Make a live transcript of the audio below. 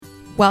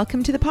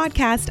Welcome to the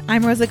podcast.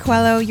 I'm Rosa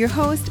Coelho, your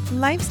host,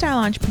 lifestyle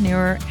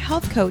entrepreneur,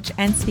 health coach,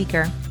 and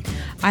speaker.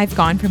 I've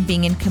gone from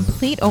being in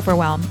complete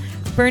overwhelm,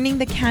 burning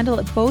the candle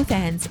at both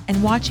ends,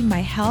 and watching my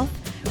health,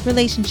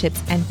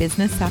 relationships, and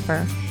business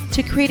suffer,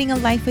 to creating a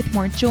life with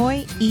more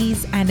joy,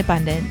 ease, and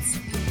abundance.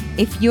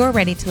 If you're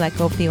ready to let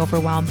go of the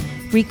overwhelm,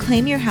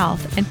 reclaim your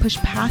health, and push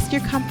past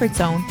your comfort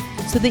zone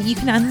so that you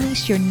can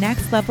unleash your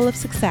next level of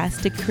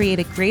success to create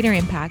a greater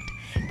impact,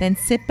 then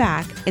sit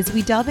back as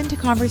we delve into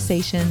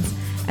conversations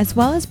as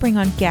well as bring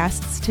on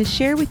guests to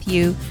share with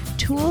you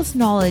tools,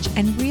 knowledge,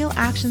 and real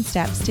action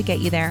steps to get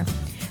you there.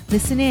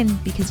 Listen in,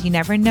 because you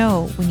never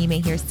know when you may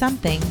hear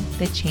something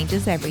that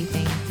changes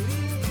everything.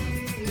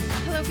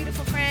 Hello,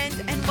 beautiful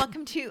friend, and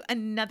welcome to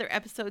another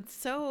episode.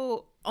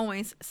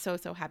 Always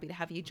so happy to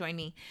have you join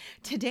me.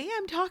 Today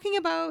I'm talking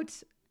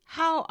about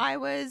how I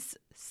was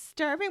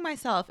starving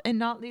myself and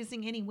not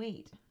losing any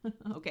weight.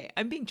 Okay,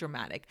 I'm being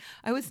dramatic.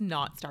 I was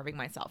not starving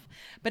myself,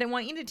 but I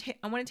want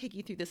to take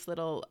you through this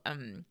little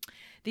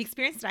the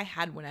experience that I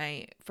had when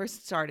I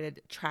first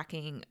started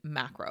tracking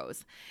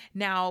macros.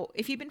 Now,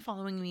 if you've been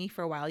following me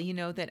for a while, you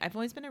know that I've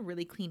always been a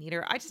really clean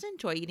eater. I just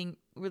enjoy eating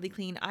really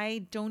clean.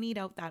 I don't eat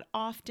out that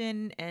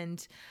often,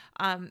 and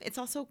it's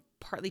also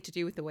partly to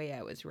do with the way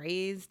I was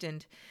raised.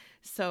 And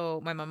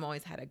so my mom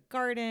always had a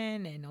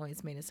garden and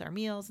always made us our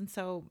meals, and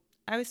so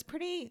I was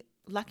pretty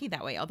lucky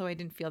that way, although I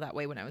didn't feel that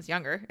way when I was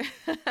younger.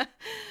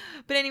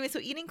 But anyway, so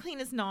eating clean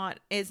is not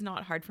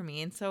hard for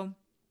me. And so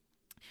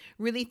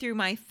really through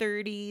my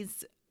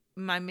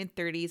mid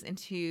 30s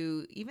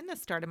into even the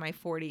start of my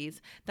 40s,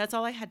 that's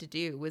all I had to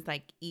do was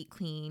like eat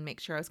clean, make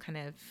sure I was kind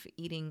of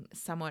eating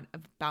somewhat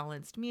of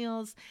balanced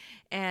meals,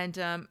 and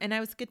I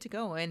was good to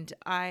go. And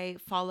I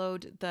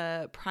followed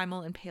the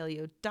primal and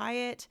paleo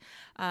diet.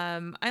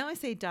 I only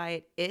say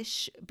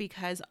diet-ish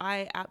because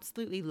I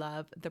absolutely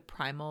love the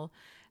primal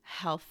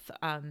health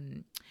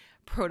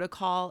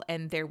protocol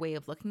and their way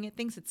of looking at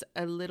things. It's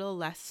a little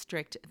less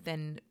strict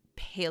than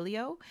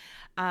paleo.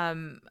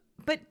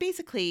 But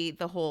basically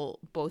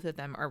both of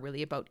them are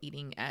really about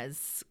eating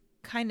as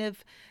kind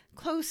of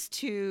close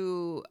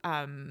to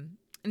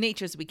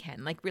nature as we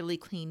can, like really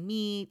clean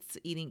meats,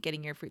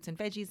 getting your fruits and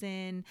veggies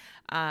in.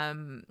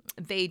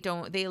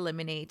 They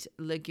eliminate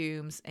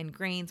legumes and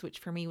grains, which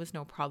for me was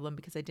no problem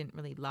because I didn't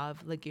really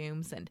love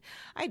legumes, and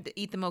I'd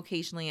eat them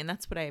occasionally. And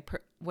that's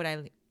what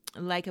I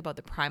like about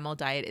the primal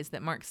diet is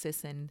that Mark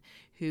Sisson,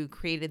 who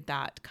created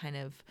that kind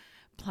of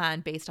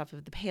plan based off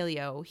of the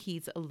paleo,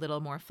 he's a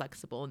little more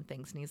flexible in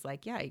things. And he's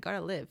like, yeah, you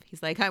gotta live.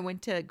 He's like, I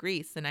went to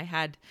Greece and I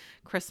had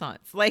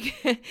croissants. Like,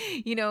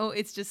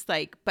 it's just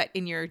like, but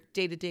in your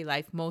day-to-day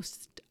life,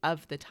 most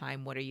of the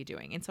time, what are you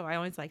doing? And so I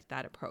always liked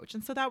that approach.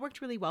 And so that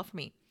worked really well for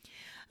me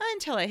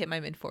until I hit my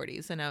mid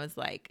 40s. And I was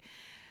like,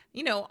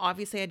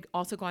 obviously I'd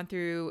also gone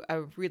through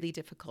a really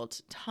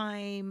difficult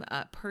time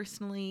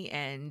personally,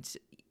 and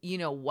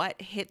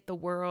what hit the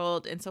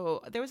world. And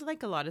so there was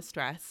like a lot of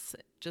stress,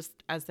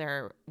 just as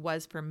there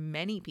was for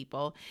many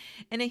people.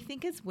 And I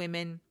think as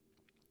women,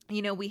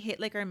 we hit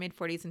like our mid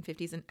 40s and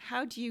 50s, and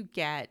how do you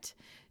get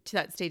to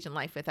that stage in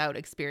life without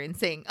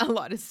experiencing a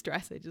lot of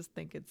stress? I just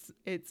think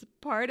it's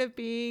part of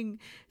being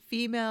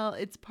female.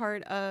 It's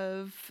part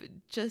of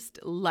just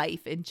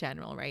life in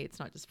general, right? It's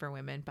not just for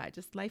women, but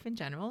just life in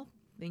general.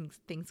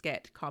 Things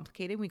get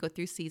complicated. We go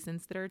through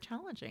seasons that are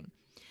challenging.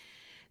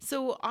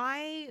 So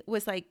I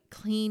was like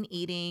clean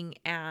eating,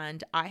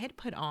 and I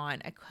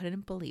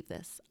couldn't believe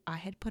this.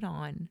 I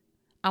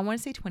want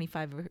to say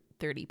 25 or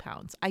 30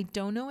 pounds. I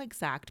don't know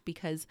exact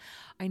because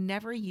I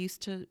never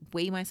used to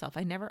weigh myself.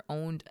 I never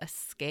owned a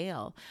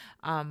scale.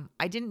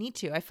 I didn't need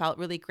to. I felt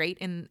really great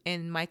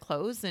in my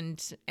clothes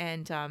and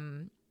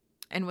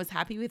was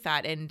happy with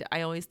that. And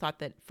I always thought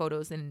that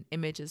photos and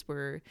images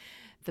were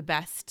the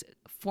best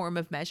form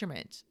of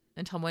measurement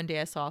until one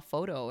day I saw a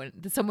photo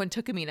and someone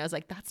took of me and I was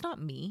like, that's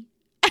not me.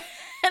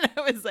 And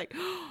I was like,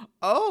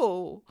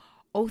 oh,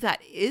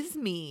 that is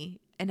me.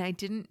 And I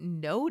didn't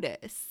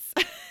notice.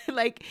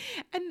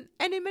 And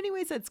in many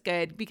ways that's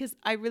good, because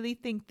I really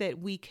think that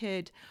we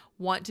could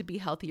want to be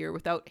healthier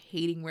without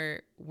hating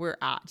where we're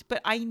at.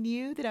 But I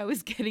knew that I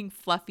was getting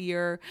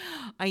fluffier.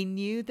 I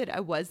knew that I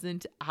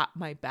wasn't at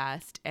my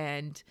best.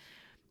 And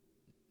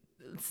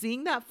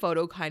seeing that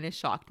photo kind of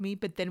shocked me.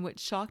 But then what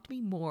shocked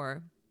me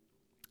more,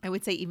 I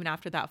would say even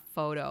after that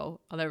photo,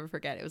 I'll never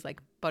forget, it was like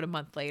about a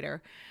month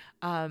later,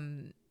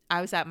 I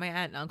was at my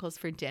aunt and uncle's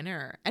for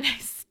dinner, and I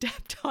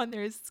stepped on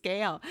their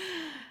scale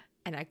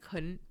and I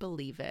couldn't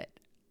believe it.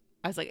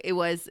 I was like, it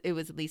was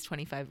at least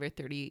 25 or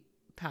 30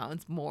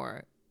 pounds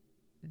more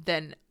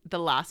than the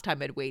last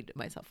time I'd weighed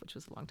myself, which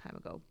was a long time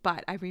ago.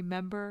 But I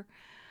remember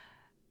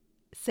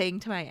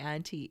saying to my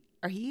auntie,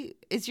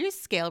 is your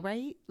scale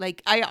right?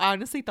 Like, I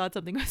honestly thought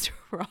something was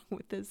wrong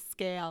with this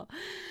scale.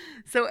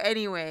 So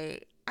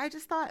anyway, I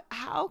just thought,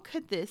 how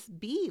could this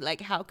be?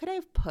 Like, how could I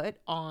have put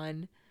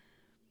on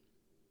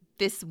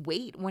this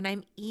weight when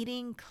I'm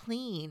eating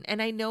clean?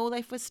 And I know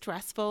life was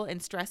stressful,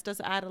 and stress does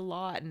add a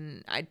lot.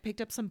 And I'd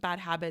picked up some bad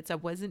habits. I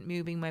wasn't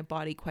moving my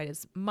body quite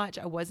as much.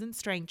 I wasn't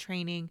strength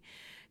training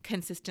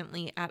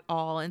consistently at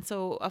all. And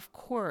so of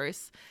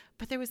course,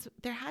 but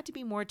there had to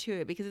be more to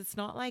it, because it's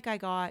not like I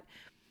got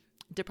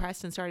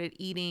depressed and started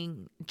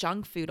eating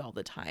junk food all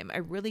the time. I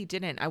really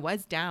didn't. I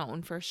was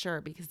down for sure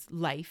because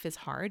life is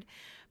hard,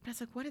 but I was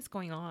like, what is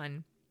going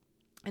on?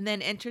 And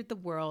then entered the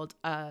world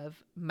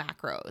of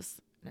macros.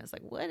 And I was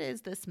like, what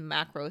is this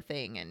macro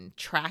thing and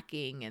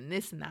tracking and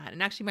this and that?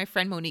 And actually my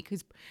friend Monique,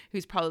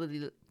 who's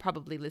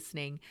probably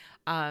listening,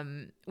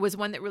 was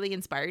one that really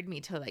inspired me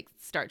to like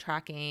start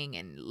tracking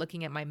and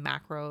looking at my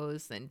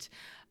macros, and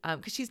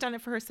because she's done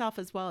it for herself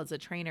as well as a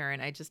trainer.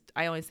 And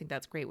I always think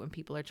that's great when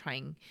people are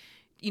trying,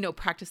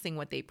 practicing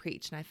what they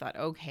preach. And I thought,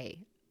 okay,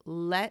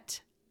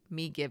 let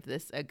me give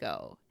this a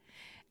go.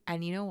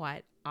 And you know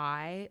what?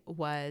 I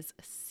was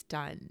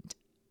stunned.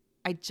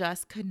 I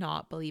just could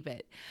not believe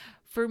it.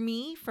 For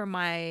me, for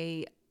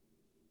my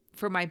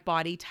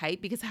body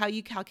type, because how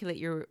you calculate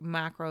your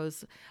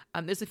macros,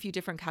 there's a few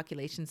different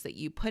calculations that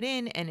you put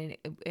in, and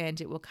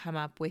it will come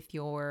up with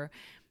your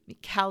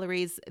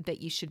calories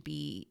that you should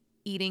be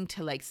eating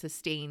to like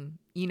sustain,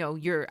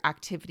 your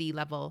activity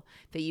level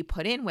that you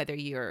put in, whether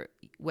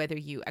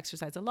you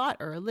exercise a lot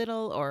or a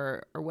little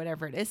or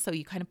whatever it is. So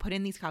you kind of put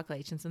in these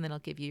calculations, and then it'll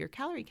give you your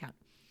calorie count.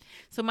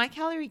 So my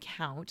calorie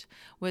count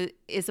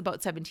is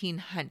about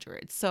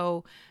 1,700.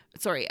 So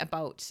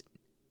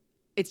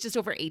it's just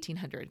over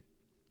 1,800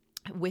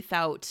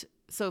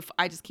 so if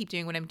I just keep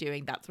doing what I'm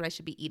doing, that's what I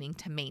should be eating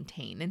to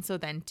maintain. And so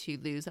then to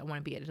lose, I want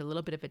to be at a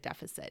little bit of a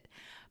deficit.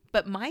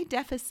 But my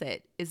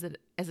deficit is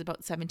about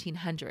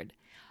 1,700.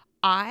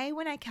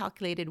 When I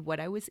calculated what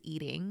I was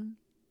eating,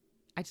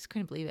 I just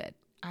couldn't believe it.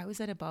 I was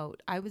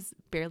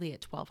barely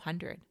at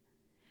 1,200.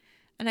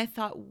 And I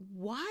thought,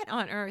 what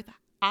on earth?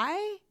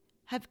 I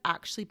have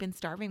actually been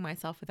starving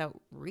myself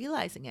without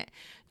realizing it.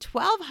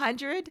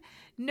 1,200?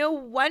 No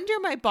wonder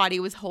my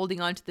body was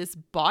holding on to this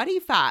body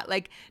fat.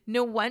 Like,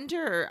 no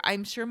wonder.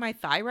 I'm sure my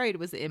thyroid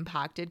was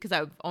impacted because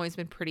I've always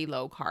been pretty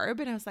low carb.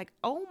 And I was like,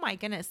 oh my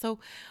goodness. So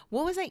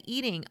what was I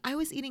eating? I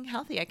was eating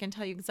healthy. I can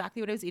tell you exactly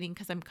what I was eating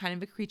because I'm kind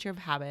of a creature of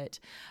habit.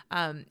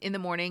 In the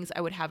mornings, I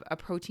would have a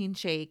protein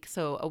shake.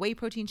 So a whey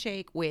protein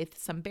shake with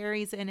some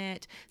berries in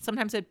it.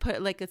 Sometimes I'd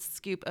put like a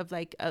scoop of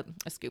like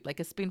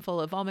a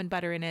spoonful of almond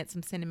butter in it,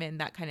 some cinnamon,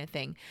 that kind of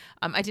thing.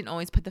 I didn't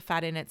always put the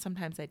fat in it.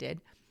 Sometimes I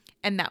did.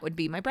 And that would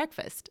be my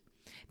breakfast.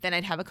 Then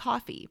I'd have a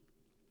coffee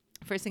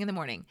first thing in the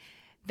morning.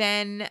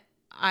 Then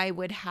I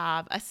would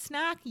have a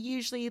snack,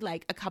 usually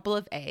like a couple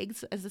of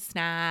eggs as a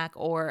snack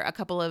or a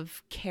couple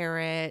of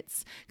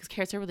carrots, because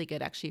carrots are really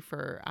good actually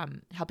for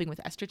helping with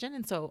estrogen.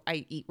 And so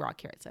I eat raw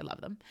carrots. I love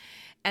them.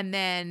 And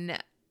then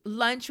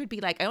lunch would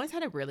be like, I always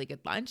had a really good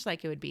lunch.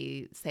 Like it would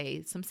be,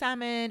 say, some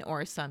salmon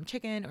or some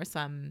chicken or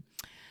some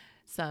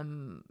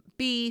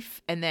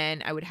beef. And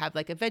then I would have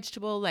like a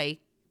vegetable, like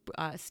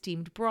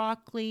steamed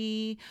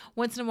broccoli.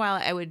 Once in a while,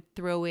 I would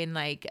throw in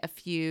like a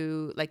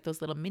few, like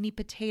those little mini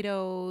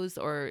potatoes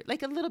or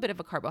like a little bit of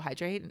a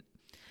carbohydrate.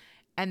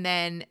 And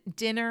then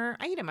dinner,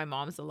 I eat at my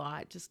mom's a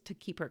lot just to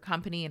keep her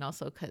company, and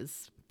also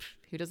because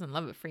who doesn't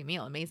love a free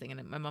meal? Amazing.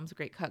 And my mom's a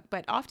great cook.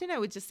 But often I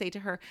would just say to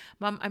her,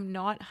 Mom, I'm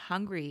not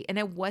hungry. And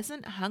I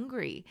wasn't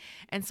hungry.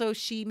 And so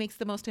she makes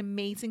the most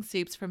amazing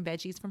soups from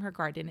veggies from her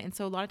garden. And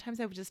so a lot of times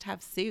I would just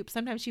have soup.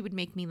 Sometimes she would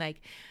make me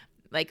like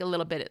a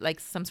little bit, like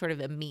some sort of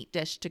a meat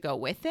dish to go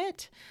with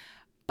it.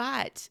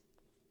 But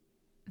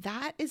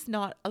that is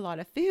not a lot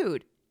of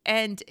food.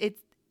 And it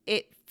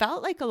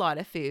felt like a lot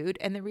of food.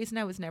 And the reason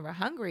I was never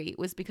hungry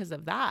was because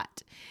of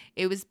that.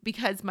 It was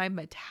because my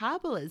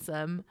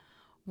metabolism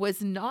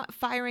was not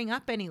firing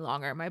up any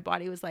longer. My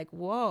body was like,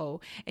 whoa.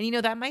 And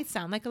that might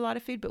sound like a lot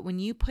of food, but when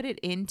you put it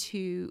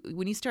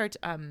when you start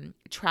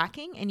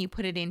tracking and you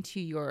put it into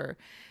your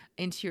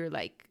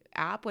like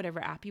app, whatever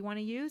app you want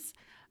to use,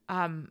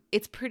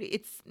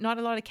 it's not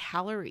a lot of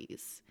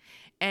calories.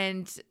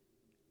 And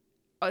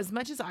as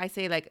much as I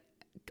say like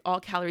all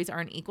calories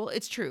aren't equal,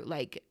 it's true.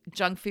 Like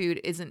junk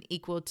food isn't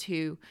equal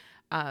to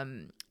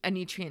a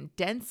nutrient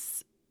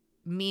dense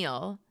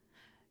meal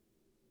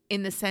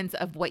in the sense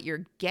of what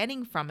you're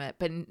getting from it,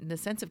 but in the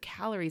sense of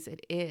calories,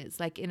 it is.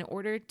 Like in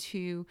order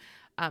to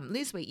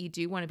lose weight, you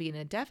do want to be in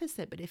a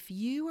deficit. But if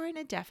you are in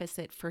a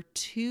deficit for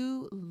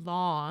too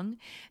long,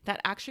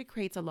 that actually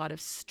creates a lot of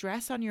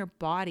stress on your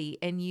body,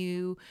 and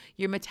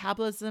your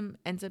metabolism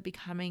ends up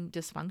becoming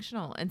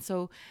dysfunctional. And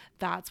so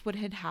that's what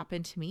had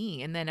happened to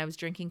me. And then I was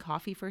drinking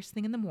coffee first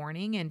thing in the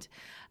morning, and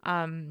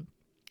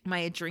my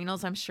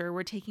adrenals, I'm sure,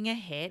 were taking a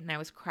hit, and I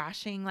was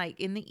crashing like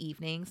in the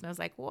evenings, and I was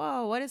like,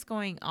 whoa, what is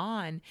going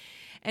on?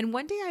 And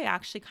one day I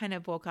actually kind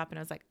of woke up and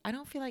I was like, I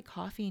don't feel like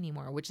coffee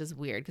anymore, which is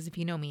weird because if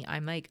you know me,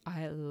 I'm like,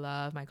 I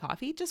love my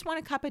coffee. Just want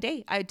a cup a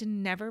day. I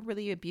never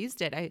really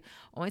abused it. I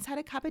always had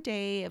a cup a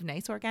day of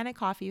nice organic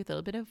coffee with a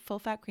little bit of full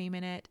fat cream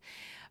in it.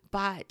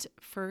 But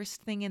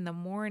first thing in the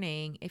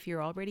morning, if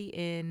you're already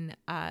in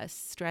a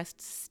stressed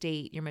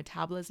state, your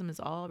metabolism is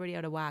already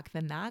out of whack,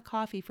 then that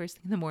coffee first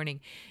thing in the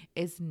morning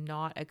is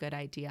not a good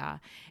idea.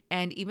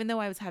 And even though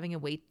I was having a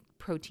weight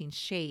protein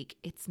shake,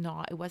 it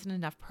wasn't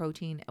enough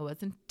protein. It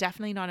wasn't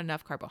definitely not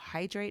enough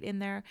carbohydrate in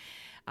there.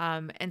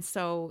 And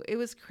so it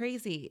was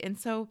crazy. And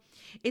so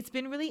it's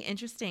been really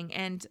interesting.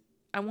 And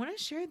I want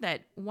to share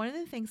that one of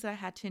the things that I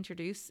had to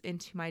introduce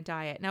into my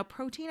diet. Now,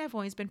 protein I've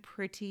always been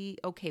pretty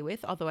okay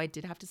with, although I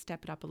did have to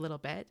step it up a little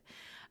bit.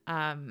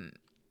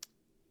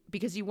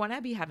 Because you want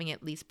to be having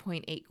at least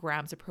 0.8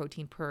 grams of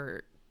protein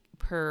per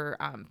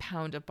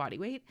pound of body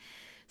weight.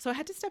 So I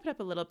had to step it up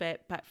a little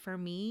bit. But for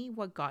me,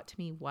 what got to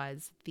me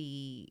was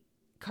the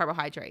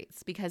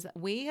carbohydrates, because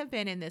we have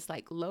been in this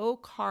like low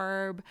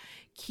carb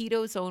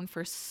keto zone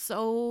for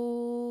so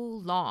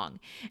long.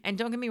 And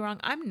don't get me wrong,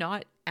 I'm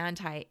not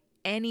anti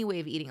any way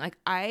of eating. Like,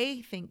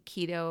 I think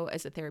keto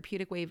as a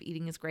therapeutic way of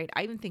eating is great.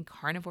 I even think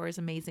carnivore is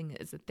amazing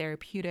as a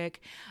therapeutic.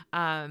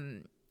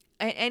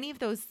 Any of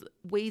those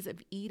ways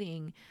of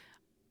eating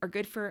are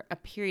good for a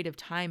period of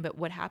time. But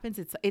what happens,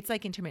 it's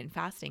like intermittent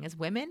fasting. As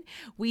women,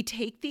 we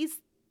take these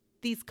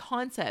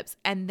concepts,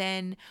 and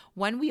then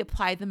when we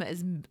apply them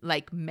as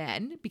like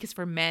men, because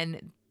for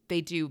men,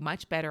 they do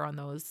much better on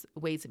those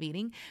ways of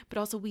eating, but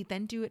also we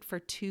then do it for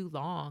too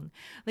long.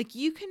 Like,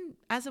 you can,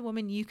 as a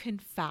woman, you can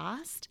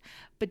fast,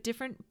 but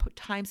different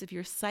times of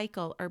your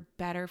cycle are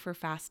better for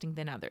fasting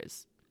than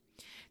others.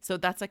 So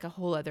that's like a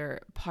whole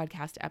other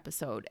podcast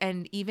episode.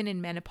 And even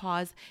in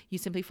menopause, you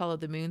simply follow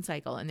the moon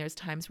cycle. And there's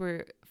times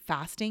where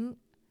fasting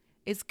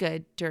is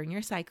good during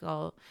your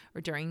cycle or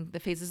during the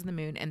phases of the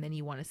moon. And then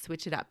you want to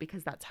switch it up,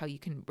 because that's how you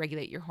can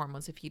regulate your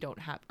hormones if you don't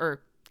have,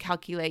 or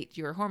calculate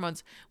your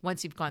hormones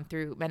once you've gone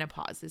through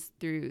menopause, is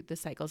through the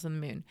cycles of the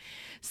moon.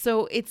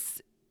 So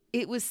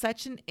it was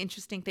such an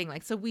interesting thing.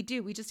 Like, so we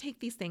just take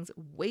these things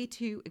way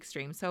too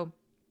extreme. So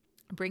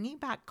bringing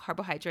back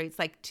carbohydrates,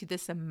 like, to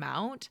this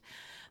amount,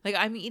 like,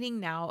 I'm eating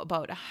now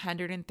about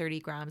 130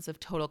 grams of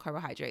total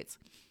carbohydrates.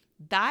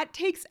 That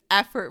takes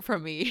effort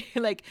from me.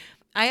 Like,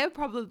 I have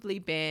probably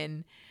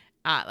been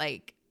at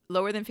like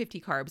lower than 50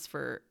 carbs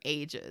for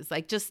ages,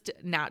 like, just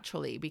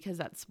naturally, because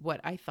that's what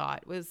I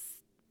thought was,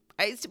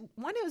 it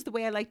was the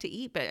way I like to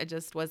eat, but I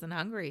just wasn't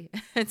hungry.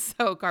 And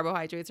so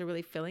carbohydrates are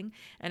really filling,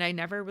 and I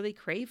never really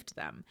craved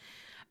them.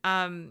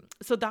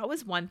 So that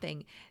was one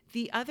thing.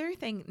 The other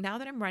thing, now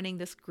that I'm running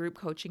this group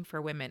coaching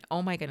for women,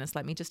 oh my goodness,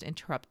 let me just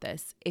interrupt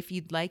this. If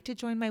you'd like to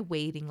join my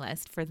waiting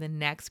list for the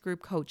next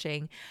group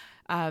coaching,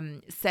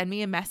 send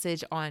me a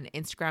message on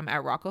Instagram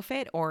at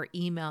RoccoFit, or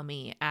email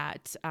me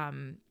at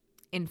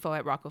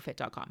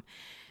info@roccofit.com.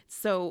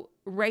 So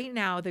right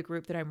now, the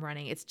group that I'm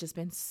running, it's just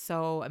been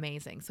so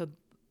amazing. So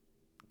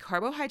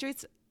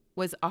carbohydrates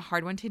was a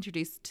hard one to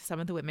introduce to some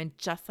of the women,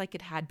 just like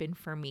it had been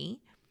for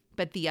me.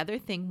 But the other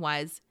thing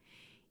was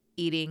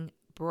eating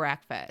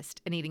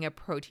breakfast, and eating a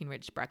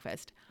protein-rich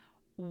breakfast.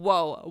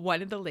 Whoa,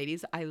 one of the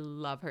ladies, I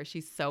love her.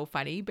 She's so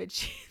funny,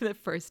 but the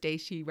first day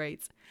she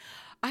writes,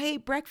 I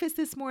ate breakfast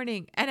this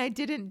morning and I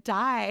didn't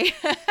die.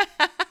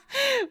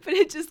 But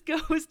it just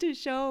goes to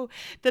show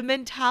the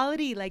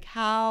mentality, like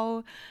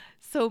how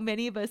so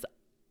many of us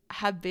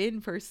have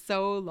been for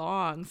so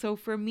long. So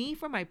for me,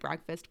 for my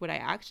breakfast, what I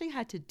actually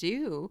had to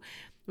do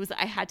was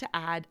I had to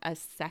add a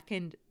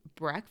second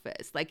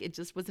breakfast. Like, it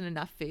just wasn't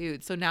enough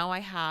food. So now I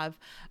have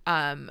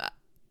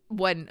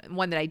one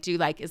that I do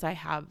like is I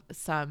have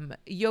some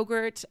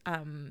yogurt,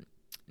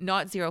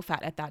 not zero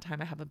fat at that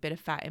time. I have a bit of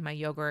fat in my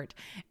yogurt,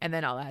 and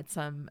then I'll add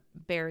some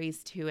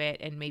berries to it,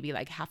 and maybe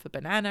like half a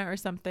banana or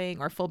something,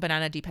 or full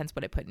banana, depends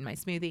what I put in my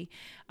smoothie.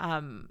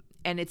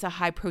 And it's a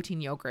high protein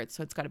yogurt.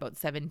 So it's got about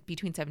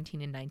between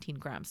 17 and 19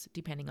 grams,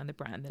 depending on the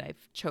brand that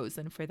I've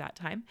chosen for that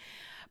time.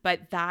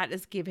 But that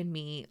has given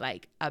me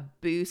like a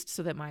boost,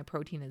 so that my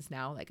protein is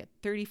now like at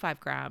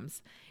 35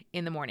 grams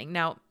in the morning.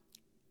 Now,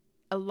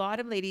 a lot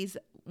of ladies,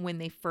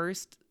 when I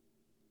first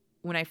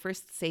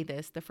say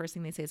this, the first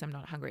thing they say is, I'm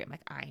not hungry. I'm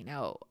like, I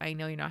know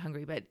you're not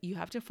hungry, but you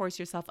have to force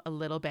yourself a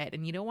little bit.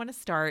 And you don't want to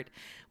start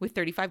with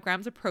 35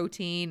 grams of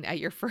protein at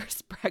your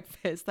first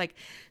breakfast. Like,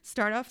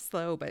 start off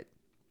slow, but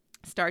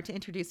start to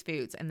introduce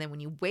foods. And then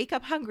when you wake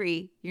up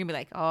hungry, you're gonna be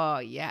like, oh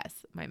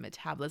yes, my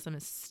metabolism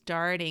is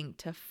starting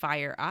to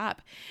fire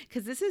up,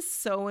 because this is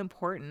so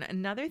important.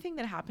 Another thing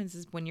that happens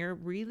is when you're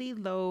really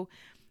low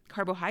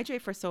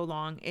carbohydrate for so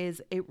long,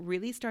 is it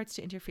really starts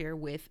to interfere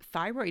with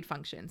thyroid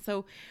function.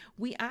 So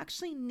we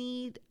actually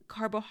need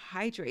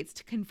carbohydrates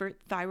to convert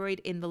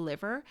thyroid in the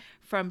liver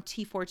from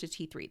T4 to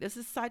T3. This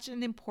is such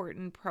an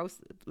important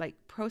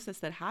process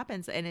that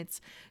happens, and it's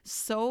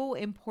so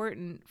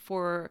important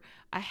for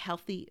a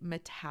healthy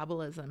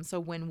metabolism. So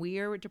when we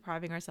are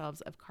depriving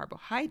ourselves of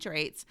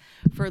carbohydrates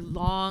for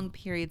long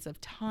periods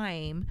of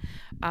time,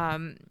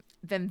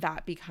 then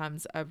that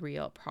becomes a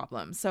real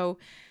problem. So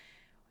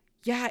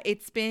yeah,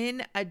 it's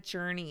been a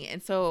journey.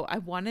 And so I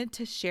wanted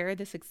to share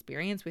this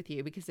experience with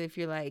you, because if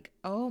you're like,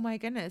 oh my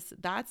goodness,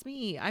 that's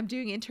me. I'm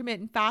doing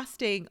intermittent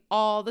fasting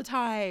all the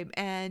time,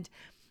 and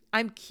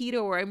I'm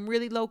keto, or I'm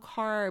really low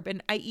carb,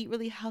 and I eat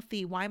really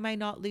healthy. Why am I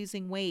not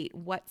losing weight?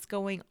 What's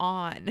going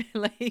on?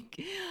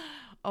 Like,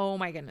 oh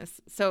my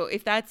goodness. So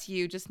if that's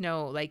you, just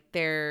know, like,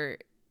 there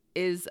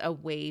is a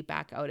way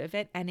back out of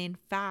it. And in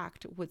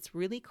fact, what's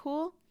really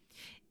cool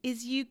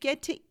is you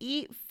get to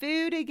eat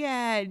food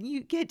again.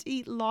 You get to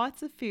eat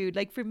lots of food.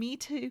 Like for me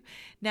to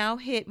now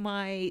hit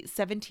my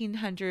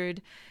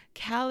 1,700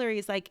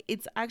 calories, like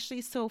it's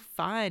actually so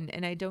fun,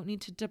 and I don't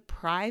need to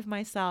deprive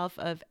myself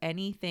of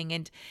anything.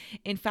 And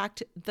in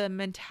fact, the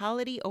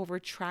mentality over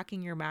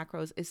tracking your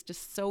macros is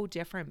just so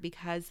different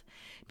because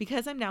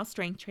I'm now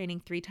strength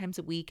training 3 times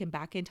a week and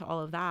back into all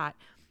of that.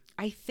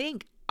 I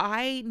think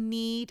I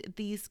need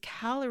these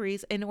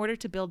calories in order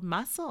to build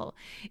muscle.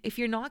 If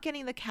you're not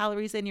getting the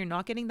calories in, you're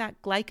not getting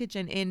that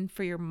glycogen in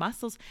for your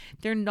muscles,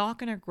 they're not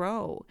going to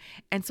grow.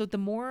 And so the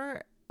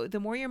more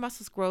your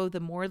muscles grow, the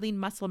more lean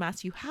muscle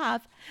mass you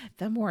have,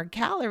 the more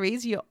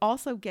calories you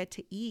also get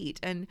to eat.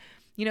 And,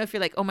 you know, if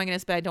you're like, oh my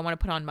goodness, but I don't want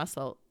to put on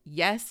muscle.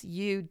 Yes,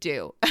 you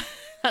do.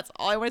 That's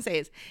all I want to say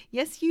is,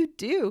 yes, you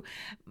do.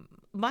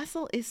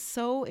 Muscle is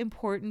so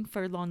important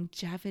for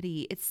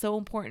longevity. It's so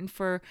important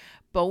for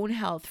bone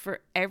health,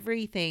 for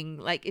everything.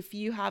 Like if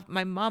you have,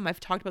 my mom,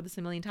 I've talked about this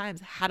a million times,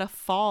 had a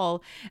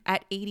fall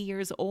at 80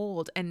 years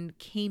old and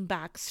came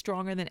back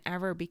stronger than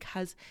ever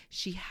because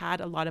she had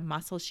a lot of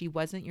muscle. She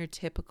wasn't your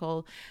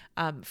typical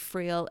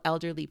frail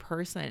elderly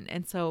person.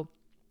 And so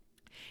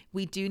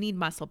we do need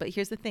muscle, but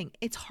here's the thing.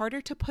 It's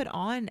harder to put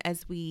on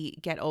as we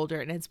get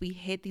older and as we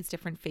hit these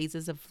different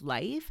phases of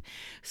life.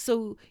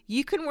 So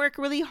you can work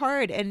really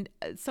hard. And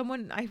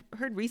someone I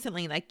heard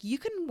recently, like you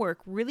can work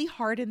really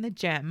hard in the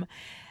gym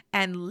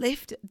and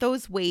lift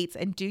those weights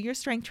and do your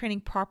strength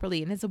training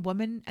properly. And as a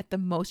woman, at the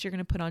most, you're going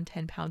to put on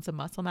 10 pounds of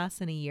muscle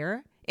mass in a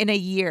year.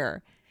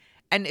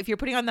 And if you're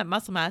putting on that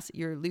muscle mass,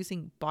 you're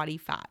losing body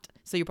fat.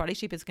 So your body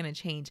shape is going to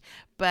change.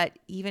 But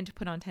even to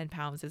put on 10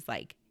 pounds is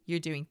like, you're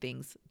doing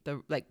things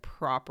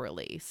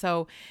properly.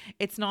 So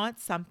it's not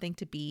something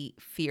to be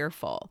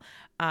fearful.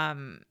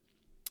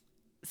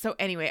 So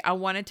anyway, I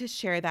wanted to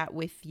share that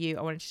with you.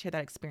 I wanted to share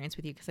that experience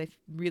with you because I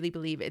really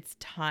believe it's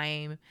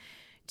time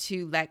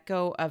to let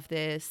go of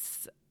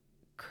this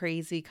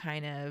crazy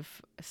kind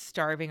of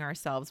starving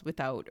ourselves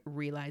without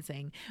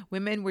realizing.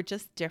 Women, we're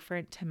just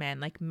different to men.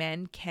 Like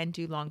men can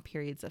do long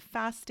periods of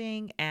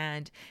fasting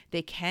and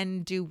they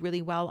can do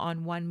really well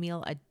on one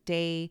meal a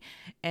day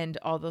and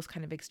all those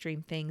kind of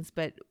extreme things,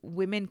 but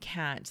women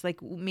can't,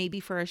 like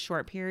maybe for a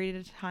short period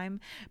of time.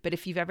 But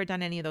if you've ever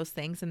done any of those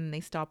things and then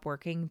they stop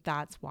working,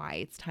 that's why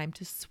it's time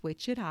to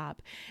switch it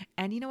up.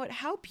 And you know what,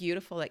 how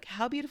beautiful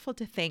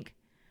to think,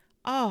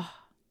 oh,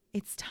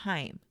 it's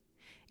time.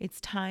 It's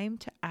time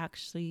to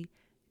actually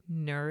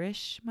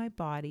nourish my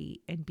body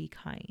and be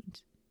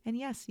kind. And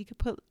yes, you could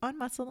put on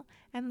muscle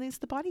and lose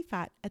the body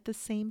fat at the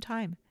same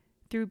time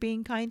through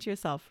being kind to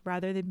yourself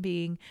rather than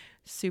being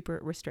super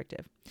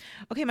restrictive.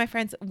 Okay, my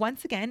friends,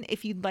 once again,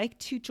 if you'd like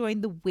to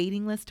join the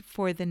waiting list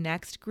for the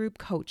next group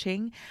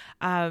coaching,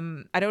 I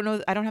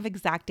don't have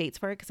exact dates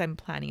for it because I'm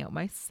planning out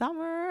my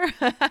summer,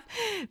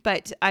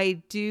 but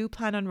I do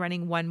plan on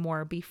running one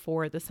more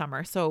before the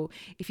summer. So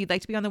if you'd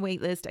like to be on the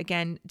wait list,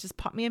 again, just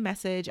pop me a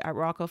message at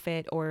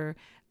RoccoFit or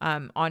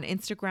on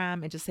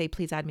Instagram and just say,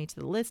 please add me to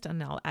the list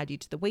and I'll add you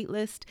to the wait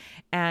list.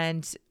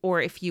 Or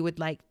if you would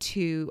like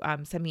to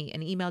send me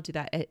an email, do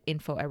that at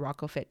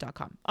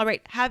info@roccofit.com. All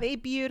right. Have a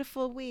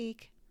beautiful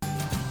week.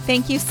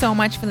 Thank you so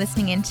much for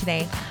listening in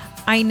today.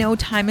 I know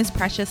time is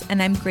precious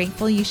and I'm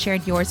grateful you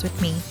shared yours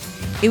with me.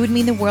 It would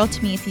mean the world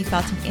to me if you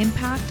felt an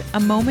impact, a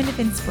moment of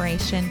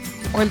inspiration,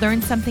 or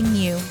learned something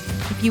new.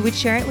 If you would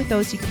share it with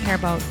those you care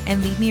about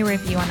and leave me a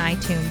review on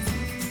iTunes.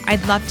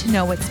 I'd love to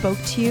know what spoke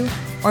to you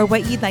or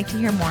what you'd like to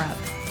hear more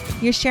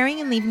of. Your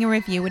sharing and leaving a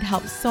review would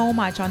help so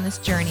much on this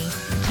journey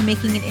to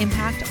making an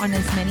impact on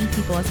as many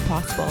people as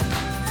possible.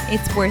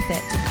 It's worth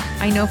it.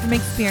 I know from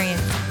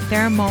experience,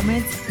 there are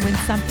moments when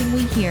something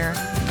we hear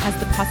has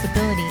the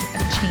possibility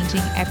of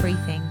changing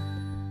everything.